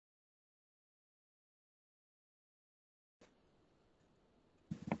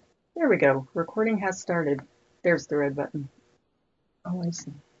There we go. Recording has started. There's the red button. Oh, I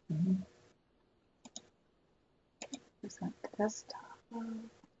see. Present desktop.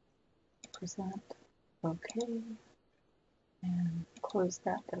 Present. Okay. And close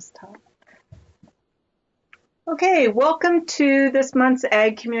that desktop. Okay, welcome to this month's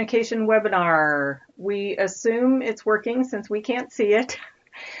Ag Communication webinar. We assume it's working since we can't see it.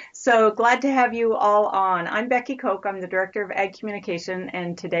 So glad to have you all on. I'm Becky Koch. I'm the Director of Ag Communication,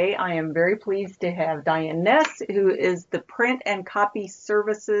 and today I am very pleased to have Diane Ness, who is the Print and Copy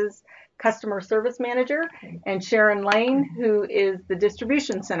Services Customer Service Manager, and Sharon Lane, who is the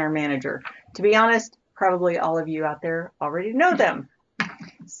Distribution Center Manager. To be honest, probably all of you out there already know them.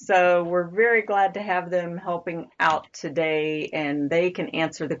 So we're very glad to have them helping out today, and they can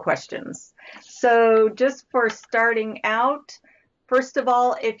answer the questions. So just for starting out, first of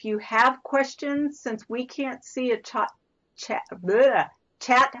all, if you have questions, since we can't see a chat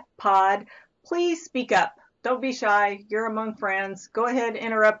pod, please speak up. Don't be shy. You're among friends. Go ahead,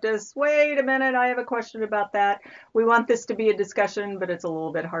 interrupt us. Wait a minute, I have a question about that. We want this to be a discussion, but it's a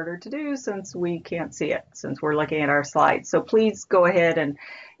little bit harder to do since we can't see it, since we're looking at our slides. So please go ahead, and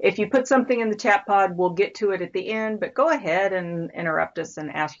if you put something in the chat pod, we'll get to it at the end, but go ahead and interrupt us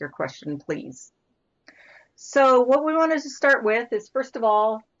and ask your question, please. So what we wanted to start with is, first of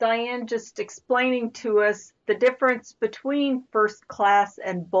all, Diane just explaining to us the difference between first class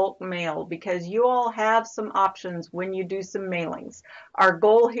and bulk mail, because you all have some options when you do some mailings. Our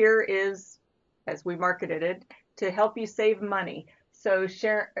goal here is, as we marketed it, to help you save money. So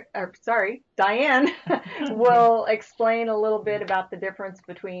Diane will explain a little bit about the difference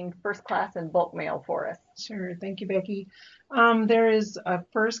between first class and bulk mail for us. Sure, thank you, Becky. There is a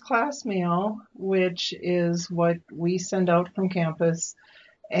first class mail, which is what we send out from campus.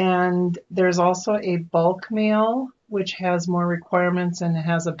 And there's also a bulk mail, which has more requirements and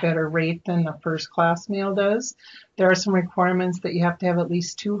has a better rate than the first class mail does. There are some requirements that you have to have at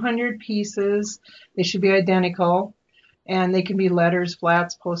least 200 pieces. They should be identical. And they can be letters,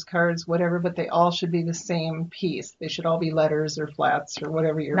 flats, postcards, whatever, but they all should be the same piece. They should all be letters or flats or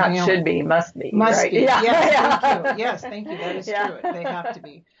whatever you're Not mailing. should be, must be. Must right? be. Yeah. Yes, thank you. Yes, thank you. That is Yeah. true. They have to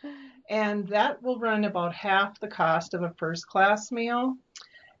be. And that will run about half the cost of a first class meal.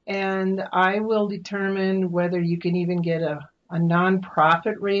 And I will determine whether you can even get a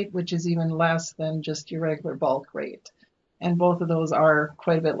nonprofit rate, which is even less than just your regular bulk rate. And both of those are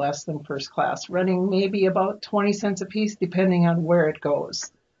quite a bit less than first class, running maybe about 20 cents a piece, depending on where it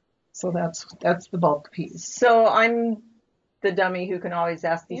goes. So that's the bulk piece. So I'm the dummy who can always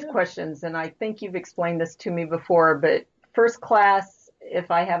ask these questions, and I think you've explained this to me before, but first class,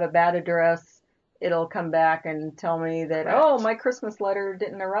 if I have a bad address, it'll come back and tell me that, Correct. Oh, my Christmas letter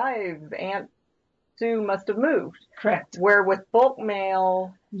didn't arrive. Aunt Sue must have moved. Correct. Where with bulk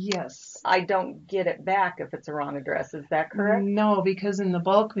mail, yes, I don't get it back if it's a wrong address. Is that correct? No, because in the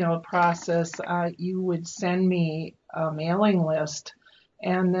bulk mail process, you would send me a mailing list,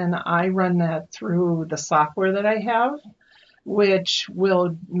 and then I run that through the software that I have, which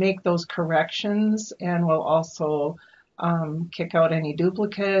will make those corrections and will also kick out any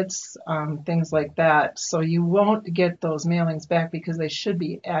duplicates, things like that. So you won't get those mailings back because they should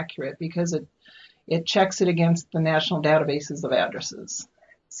be accurate, because it checks it against the national databases of addresses.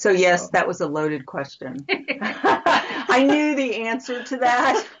 So yes, that was a loaded question. I knew the answer to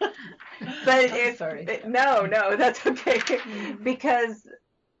that, but no, that's okay. Because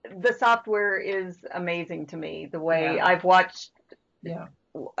the software is amazing to me. The way I've watched Diane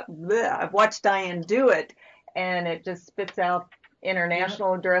do it, and it just spits out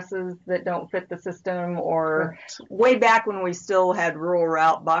international addresses that don't fit the system, or way back when we still had rural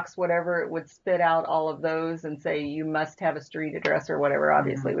route box, whatever, it would spit out all of those and say you must have a street address or whatever.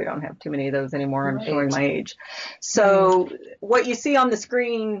 Obviously we don't have too many of those anymore. I'm showing my age. So what you see on the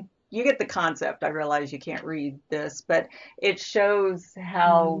screen, you get the concept. I realize you can't read this, but it shows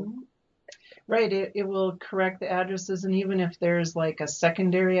how Right, it will correct the addresses, and even if there's like a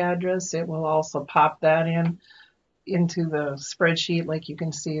secondary address, it will also pop that into the spreadsheet. Like you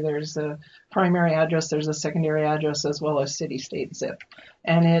can see, there's a primary address, there's a secondary address, as well as city, state, zip,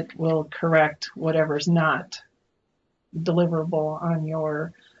 and it will correct whatever's not deliverable on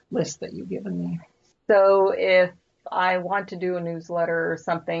your list that you've given me. So if I want to do a newsletter or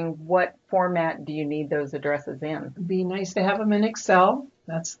something, what format do you need those addresses in? It'd be nice to have them in Excel.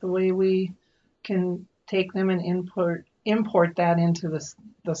 That's the way we can take them and import that into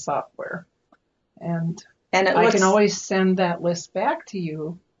the software. And I can always send that list back to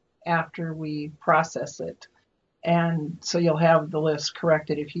you after we process it. And so you'll have the list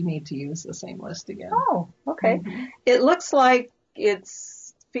corrected if you need to use the same list again. Oh, okay. It looks like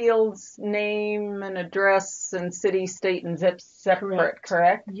it's fields, name and address and city, state, and zip separate, Correct.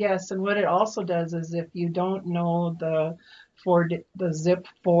 correct? Yes, and what it also does is if you don't know the zip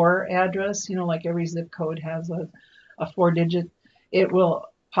 4 address, like every zip code has a 4-digit, it will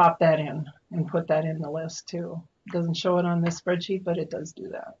pop that in and put that in the list too. It doesn't show it on this spreadsheet, but it does do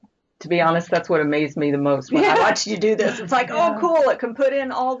that. To be honest, that's what amazed me the most when I watched you do this. It's like, oh, Yeah. cool, it can put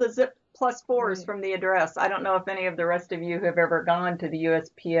in all the zip plus fours Right. from the address. I don't know if any of the rest of you have ever gone to the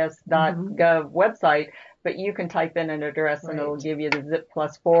Mm-hmm. USPS.gov website, but you can type in an address and it'll Right. give you the zip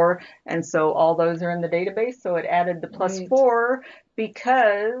plus four. And so all those are in the database. So it added the plus Right. four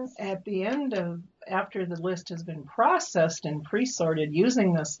because At the end of after the list has been processed and pre-sorted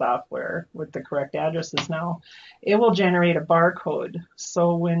using this software with the correct addresses now, it will generate a barcode.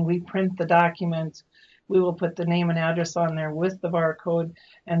 So when we print the document, we will put the name and address on there with the barcode,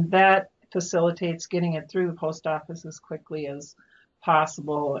 and that facilitates getting it through the post office as quickly as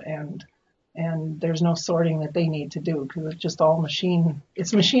possible, and there's no sorting that they need to do because it's just all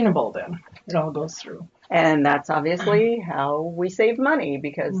it's machinable then. It all goes through. And that's obviously how we save money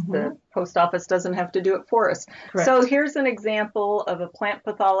because Mm-hmm. the post office doesn't have to do it for us. Correct. So here's an example of a plant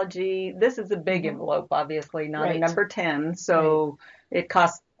pathology. This is a big envelope, obviously, not a Right. number 10. So it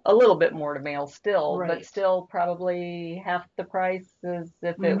costs a little bit more to mail still, but Right. still probably half the price as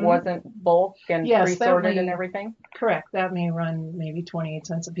if it Mhm. wasn't bulk and Yes, that pre-sorted and may everything. correct. That may run maybe 28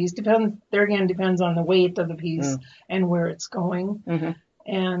 cents a piece. Depends on the weight of the piece and where it's going. Mm-hmm.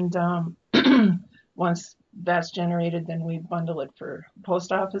 And once that's generated, then we bundle it for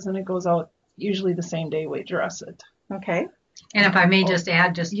post office, and it goes out usually the same day we address it. Okay. And if I may just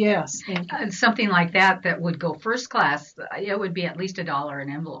add, just Yes, thank you. something like that would go first class, it would be at least $1 an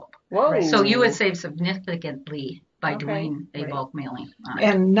envelope. Whoa. Right. So you would save significantly by Okay. doing a Right. bulk mailing on it.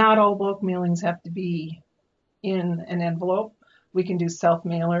 And not all bulk mailings have to be in an envelope. We can do self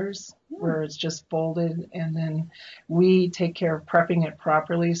mailers where it's just folded, and then we take care of prepping it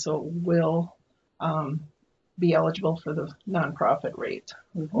properly so it will be eligible for the nonprofit rate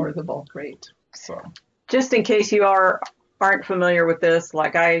or the bulk rate. So just in case you aren't familiar with this,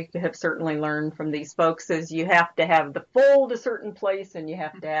 like I have certainly learned from these folks, is you have to have the fold a certain place and you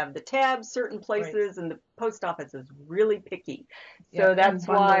have to have the tabs certain places, and the post office is really picky. So that's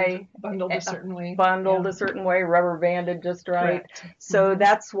why bundled a certain way. Bundled a certain way, rubber banded just right. Correct. So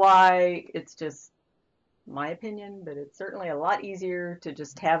that's why it's just my opinion, but it's certainly a lot easier to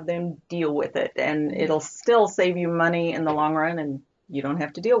just have them deal with it, and it'll still save you money in the long run, and you don't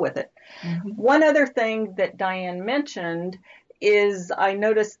have to deal with it. One other thing that Diane mentioned is I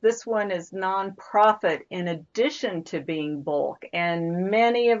noticed this one is nonprofit in addition to being bulk, and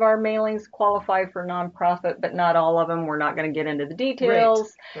many of our mailings qualify for nonprofit, but not all of them. We're not going to get into the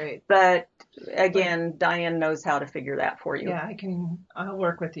details, Right. But again, Diane knows how to figure that for you. Yeah, I'll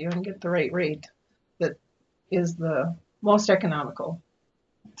work with you and get the right rate that is the most economical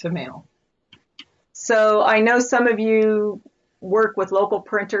to mail. So I know some of you work with local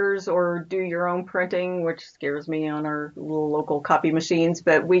printers or do your own printing, which scares me on our little local copy machines,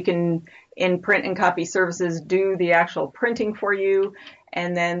 but we can, in print and copy services, do the actual printing for you.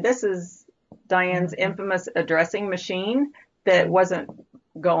 And then this is Diane's infamous addressing machine that wasn't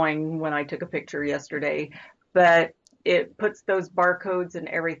going when I took a picture yesterday, but it puts those barcodes and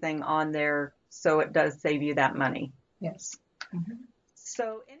everything on there, so it does save you that money. Yes.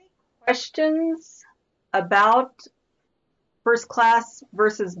 So any questions about first class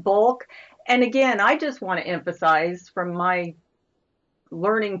versus bulk? And again, I just want to emphasize from my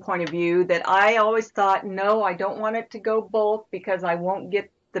learning point of view that I always thought, no, I don't want it to go bulk because I won't get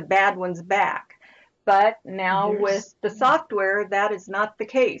the bad ones back. But now with the software, that is not the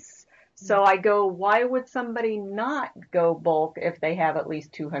case. So I go, why would somebody not go bulk if they have at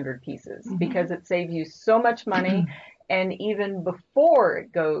least 200 pieces? Because it saves you so much money. And even before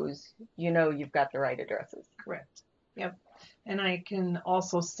it goes, you've got the right addresses. Correct. Yep. And I can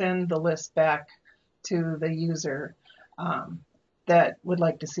also send the list back to the user that would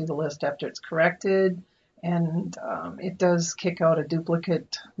like to see the list after it's corrected. And it does kick out a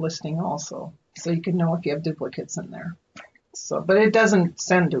duplicate listing also. So you can know if you have duplicates in there. So, but it doesn't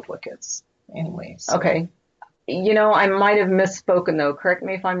send duplicates anyway. So. Okay. I might have misspoken though. Correct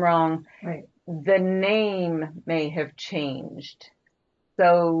me if I'm wrong. Right. The name may have changed.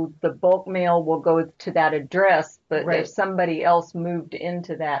 So the bulk mail will go to that address, but if somebody else moved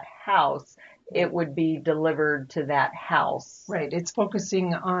into that house, it would be delivered to that house. Right. It's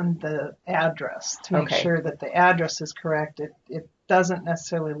focusing on the address to make sure that the address is correct. It doesn't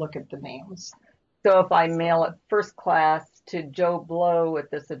necessarily look at the names. So if I mail it first class to Joe Blow at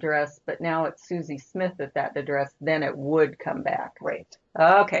this address, but now it's Susie Smith at that address, then it would come back. Right.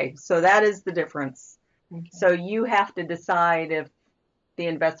 Okay, so that is the difference. Okay. So you have to decide if the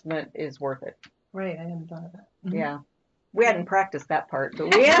investment is worth it. Right, I hadn't thought of that. Mm-hmm. Yeah. We hadn't practiced that part,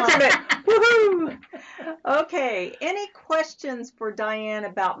 but we answered it. Woohoo! Okay, any questions for Diane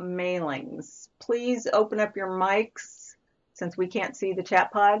about mailings? Please open up your mics since we can't see the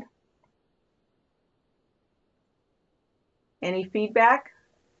chat pod. Any feedback?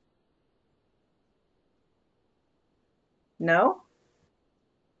 No?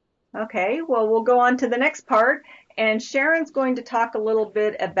 Okay, well, we'll go on to the next part. And Sharon's going to talk a little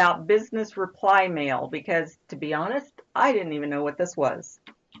bit about business reply mail because, to be honest, I didn't even know what this was.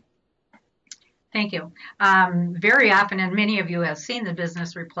 Thank you. Very often, and many of you have seen the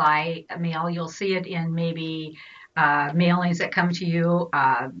business reply mail, you'll see it in maybe mailings that come to you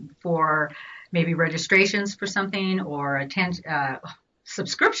for maybe registrations for something or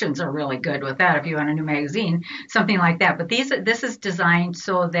subscriptions are really good with that if you want a new magazine, something like that. But this is designed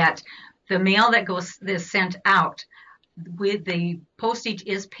so that the mail that is sent out with the postage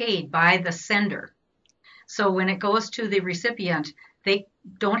is paid by the sender. So when it goes to the recipient, they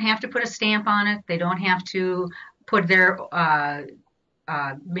don't have to put a stamp on it. They don't have to put their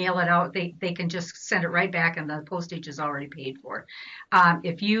mail it out. They can just send it right back, and the postage is already paid for.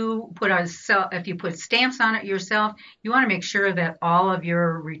 If you put stamps on it yourself, you want to make sure that all of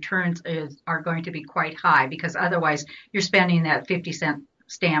your returns are going to be quite high, because otherwise you're spending that 50-cent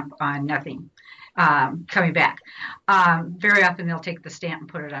stamp on nothing coming back. Very often they'll take the stamp and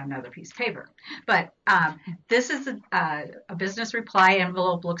put it on another piece of paper. But this is a business reply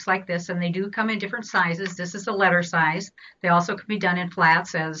envelope, looks like this, and they do come in different sizes. This is a letter size. They also can be done in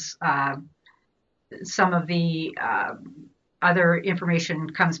flats, as some of the other information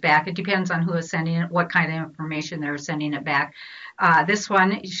comes back. It depends on who is sending it, what kind of information they're sending it back. This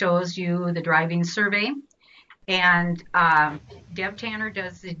one shows you the driving survey. And Deb Tanner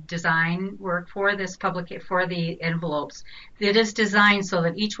does the design work for the envelopes. It is designed so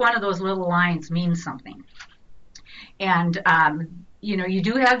that each one of those little lines means something. And you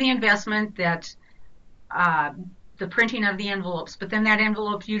do have the investment that the printing of the envelopes, but then that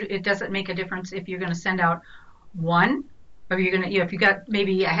envelope, it doesn't make a difference if you're going to send out one, or you're going to, if you got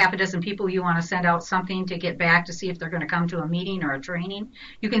maybe a half a dozen people you want to send out something to get back to see if they're going to come to a meeting or a training,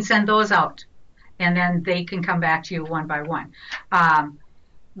 you can send those out. And then they can come back to you one by one.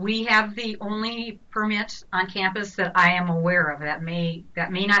 We have the only permit on campus that I am aware of. That may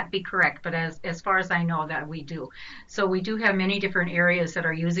not be correct, but as far as I know, that we do. So we do have many different areas that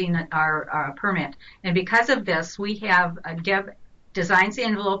are using our permit. And because of this, we have Deb designs the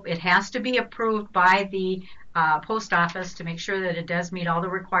envelope. It has to be approved by the post office to make sure that it does meet all the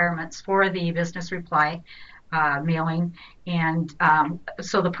requirements for the business reply mailing, and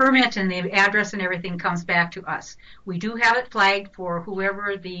so the permit and the address and everything comes back to us. We do have it flagged for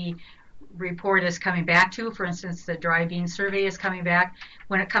whoever the report is coming back to. For instance, the driving survey is coming back.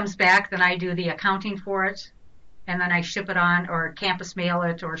 When it comes back, then I do the accounting for it, and then I ship it on, or campus mail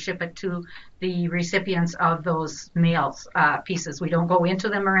it, or ship it to the recipients of those mails pieces. We don't go into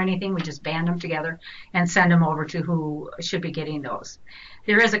them or anything. We just band them together and send them over to who should be getting those.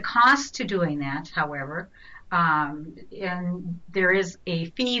 There is a cost to doing that, however. And there is a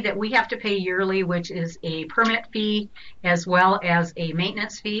fee that we have to pay yearly, which is a permit fee as well as a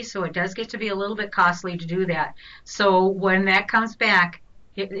maintenance fee. So it does get to be a little bit costly to do that. So when that comes back,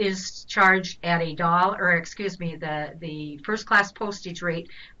 it is charged at the first class postage rate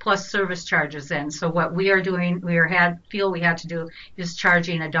plus service charges then. So what we are doing, feel we had to do is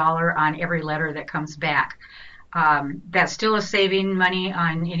charging $1 on every letter that comes back. That still is saving money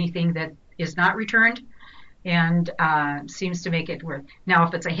on anything that is not returned, and seems to make it worth. Now,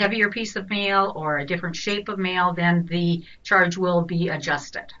 if it's a heavier piece of mail or a different shape of mail, then the charge will be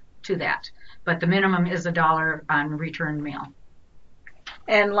adjusted to that. But the minimum is $1 on return mail.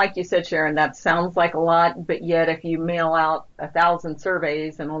 And like you said, Sharon, that sounds like a lot, but yet if you mail out 1,000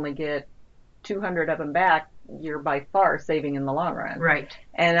 surveys and only get 200 of them back, you're by far saving in the long run. Right.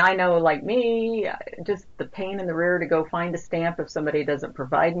 And I know, like me, just the pain in the rear to go find a stamp if somebody doesn't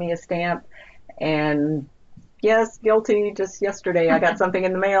provide me a stamp. And yes, guilty. Just yesterday, I got something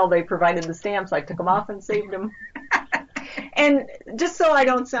in the mail. They provided the stamps. I took them off and saved them. And just so I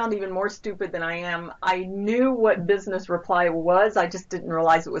don't sound even more stupid than I am, I knew what business reply was. I just didn't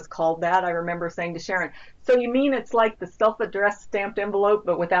realize it was called that. I remember saying to Sharon, so you mean it's like the self-addressed stamped envelope,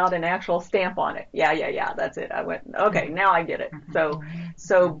 but without an actual stamp on it? Yeah, that's it. I went, okay, now I get it.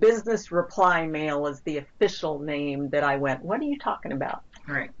 So business reply mail is the official name that I went, what are you talking about?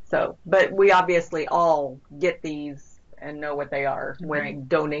 Right. So, but we obviously all get these and know what they are with Right.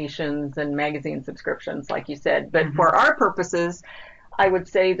 donations and magazine subscriptions, like you said. But Mhm. for our purposes, I would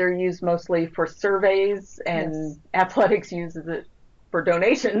say they're used mostly for surveys, and Yes. athletics uses it for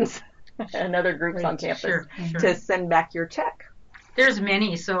donations and other groups on Right. campus Sure, to sure. send back your check. There's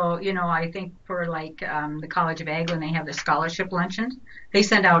many. So, I think for like the College of Ag, when they have the scholarship luncheon, they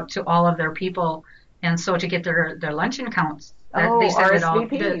send out to all of their people. And so to get their luncheon counts, that they Oh, send it out,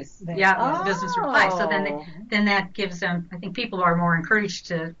 RSVPs. yeah, Yes. business reply. So Oh, then that gives them, I think people are more encouraged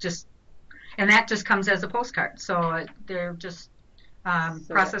to just, and that just comes as a postcard. So they're just so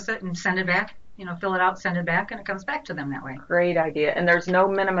process it and send it back, fill it out, send it back, and it comes back to them that way. great idea. And there's no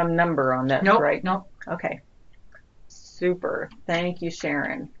minimum number on this, Nope, right? nope. Okay. Super. Thank you,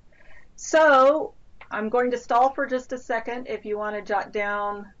 Sharon. So I'm going to stall for just a second if you want to jot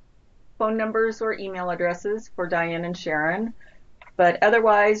down phone numbers or email addresses for Diane and Sharon. But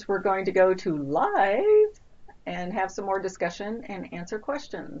otherwise, we're going to go to live and have some more discussion and answer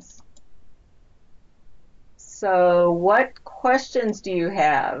questions. So what questions do you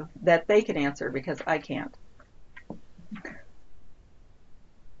have that they can answer, because I can't?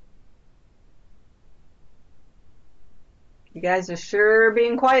 You guys are sure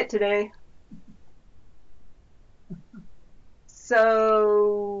being quiet today.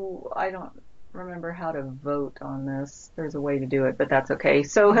 So I don't remember how to vote on this. There's a way to do it, but that's okay.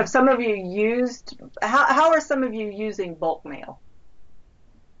 So have some of you used, how are some of you using bulk mail?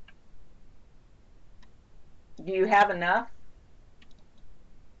 Do you have enough?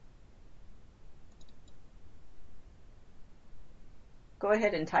 Go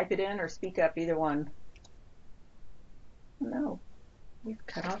ahead and type it in or speak up, either one. No, we've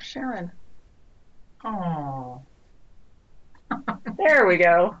cut off Sharon. Oh. There we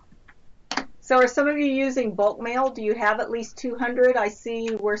go. So are some of you using bulk mail? Do you have at least 200? I see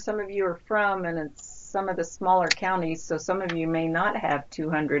where some of you are from, and it's some of the smaller counties, so some of you may not have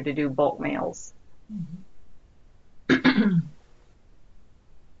 200 to do bulk mails.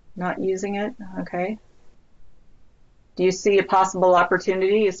 Not using it? Okay. Do you see a possible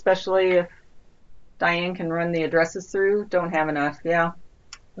opportunity, especially if Diane can run the addresses through? Don't have enough. Yeah.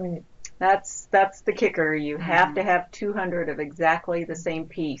 Right. That's the kicker. You have to have 200 of exactly the same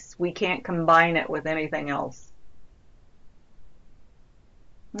piece. We can't combine it with anything else.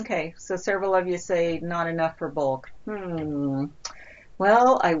 Okay, so several of you say not enough for bulk.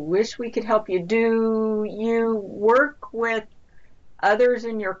 Well, I wish we could help you. Do you work with others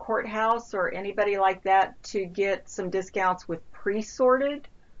in your courthouse or anybody like that to get some discounts with pre-sorted,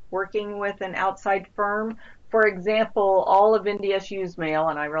 working with an outside firm? For example, all of NDSU's mail,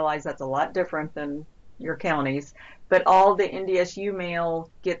 and I realize that's a lot different than your counties, but all the NDSU mail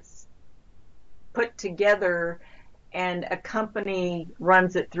gets put together and a company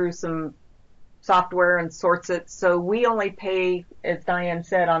runs it through some software and sorts it. So we only pay, as Diane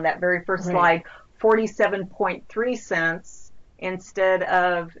said on that very first slide, 47.3 cents instead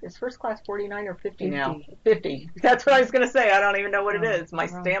of, is first class 49 or 50 now? 50. That's what I was going to say. I don't even know what it is. My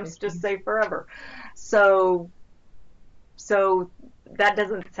stamps 50. just say forever. So that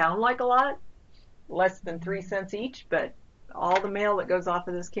doesn't sound like a lot, less than 3 cents each, but all the mail that goes off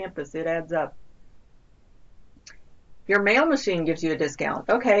of this campus, it adds up. Your mail machine gives you a discount.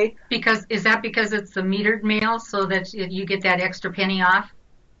 Okay. Is that because it's the metered mail, so that you get that extra penny off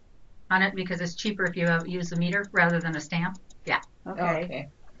on it because it's cheaper if you use the meter rather than a stamp? Yeah. Okay.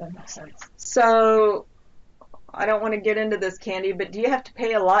 That makes sense. So I don't want to get into this, Candy, but do you have to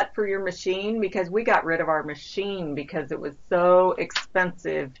pay a lot for your machine? Because we got rid of our machine because it was so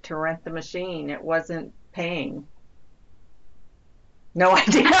expensive to rent the machine. It wasn't paying. No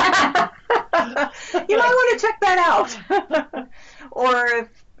idea. You might want to check that out. Or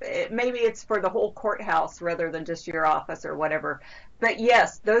if maybe it's for the whole courthouse rather than just your office or whatever. But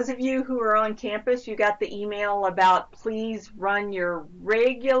yes, those of you who are on campus, you got the email about please run your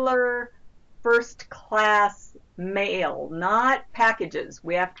regular first class mail, not packages.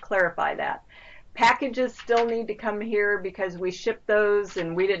 We have to clarify that. Packages still need to come here because we ship those,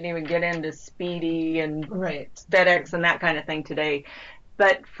 and we didn't even get into Speedy and FedEx and that kind of thing today.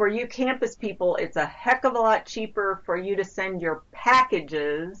 But for you campus people, it's a heck of a lot cheaper for you to send your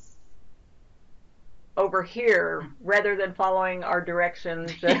packages over here rather than following our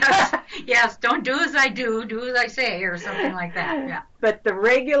directions. Yes, don't do as I do as I say, or something like that. Yeah. But the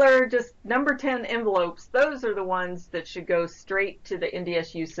regular, just number 10 envelopes, those are the ones that should go straight to the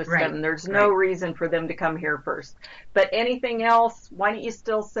NDSU system. Right. There's no reason for them to come here first. But anything else, why don't you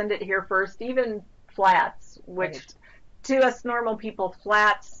still send it here first? Even flats, which to us normal people,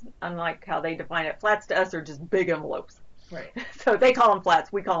 flats, unlike how they define it, flats to us are just big envelopes. Right. So they call them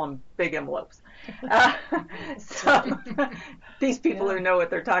flats. We call them big envelopes. Uh, so these people who know what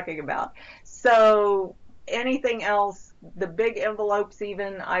they're talking about. So anything else, the big envelopes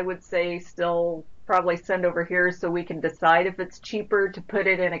even, I would say still probably send over here so we can decide if it's cheaper to put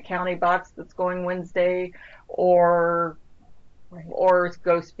it in a county box that's going Wednesday or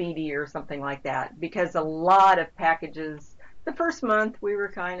go speedy or something like that. Because a lot of packages, the first month we were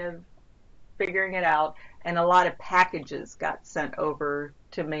kind of figuring it out, and a lot of packages got sent over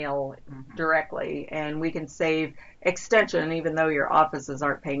to mail directly, and we can save extension, even though your offices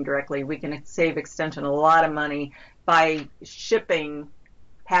aren't paying directly, we can save extension a lot of money by shipping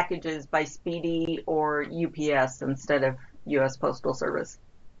packages by Speedy or UPS instead of US Postal Service.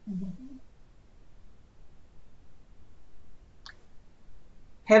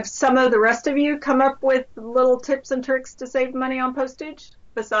 Have some of the rest of you come up with little tips and tricks to save money on postage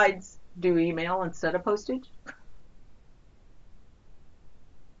besides do email instead of postage?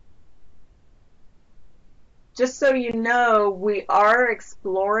 Just so you know, we are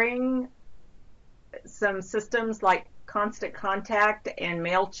exploring some systems like Constant Contact and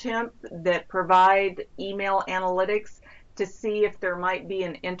MailChimp that provide email analytics to see if there might be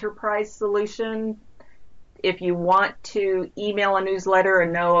an enterprise solution. If you want to email a newsletter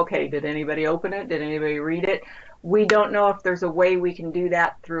and know, okay, did anybody open it? Did anybody read it? We don't know if there's a way we can do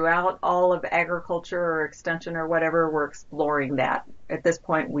that throughout all of agriculture or extension or whatever. We're exploring that. At this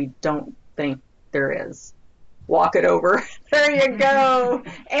point, we don't think there is. Walk it over. There you go.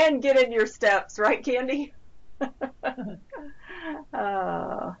 And get in your steps, right, Candy?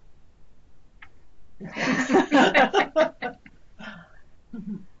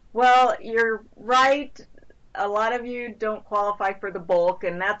 Well, you're right. A lot of you don't qualify for the bulk,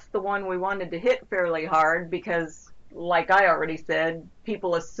 and that's the one we wanted to hit fairly hard because, like I already said,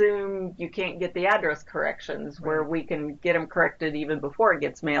 people assume you can't get the address corrections where we can get them corrected even before it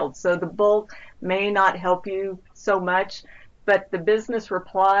gets mailed. So the bulk may not help you so much, but the business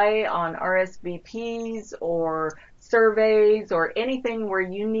reply on RSVPs or surveys or anything where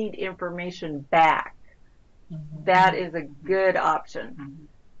you need information back, that is a good option.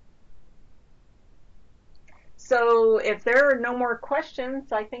 So if there are no more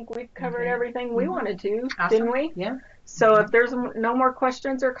questions, I think we've covered everything we wanted to, didn't we? Yeah. So if there's no more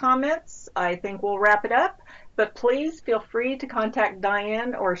questions or comments, I think we'll wrap it up. But please feel free to contact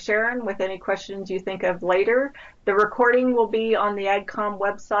Diane or Sharon with any questions you think of later. The recording will be on the AgComm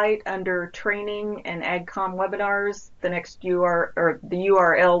website under Training and AgComm Webinars. The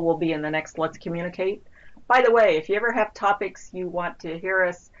URL will be in the next Let's Communicate. By the way, if you ever have topics you want to hear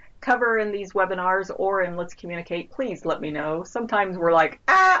us cover in these webinars or in Let's Communicate, please let me know. Sometimes we're like,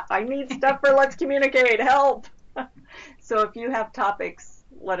 I need stuff for Let's Communicate, help. So if you have topics,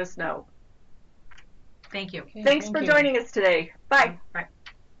 let us know. Thank you. Thanks for joining us today. Bye. Bye.